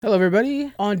Hello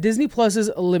everybody. On Disney Plus's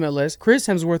Limitless, Chris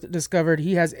Hemsworth discovered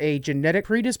he has a genetic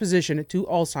predisposition to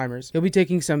Alzheimer's. He'll be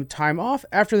taking some time off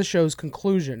after the show's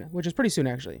conclusion, which is pretty soon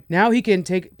actually. Now he can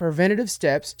take preventative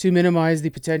steps to minimize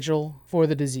the potential for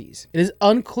the disease. It is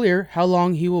unclear how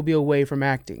long he will be away from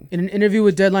acting. In an interview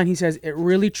with Deadline, he says, "It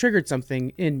really triggered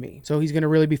something in me." So he's going to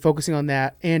really be focusing on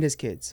that and his kids.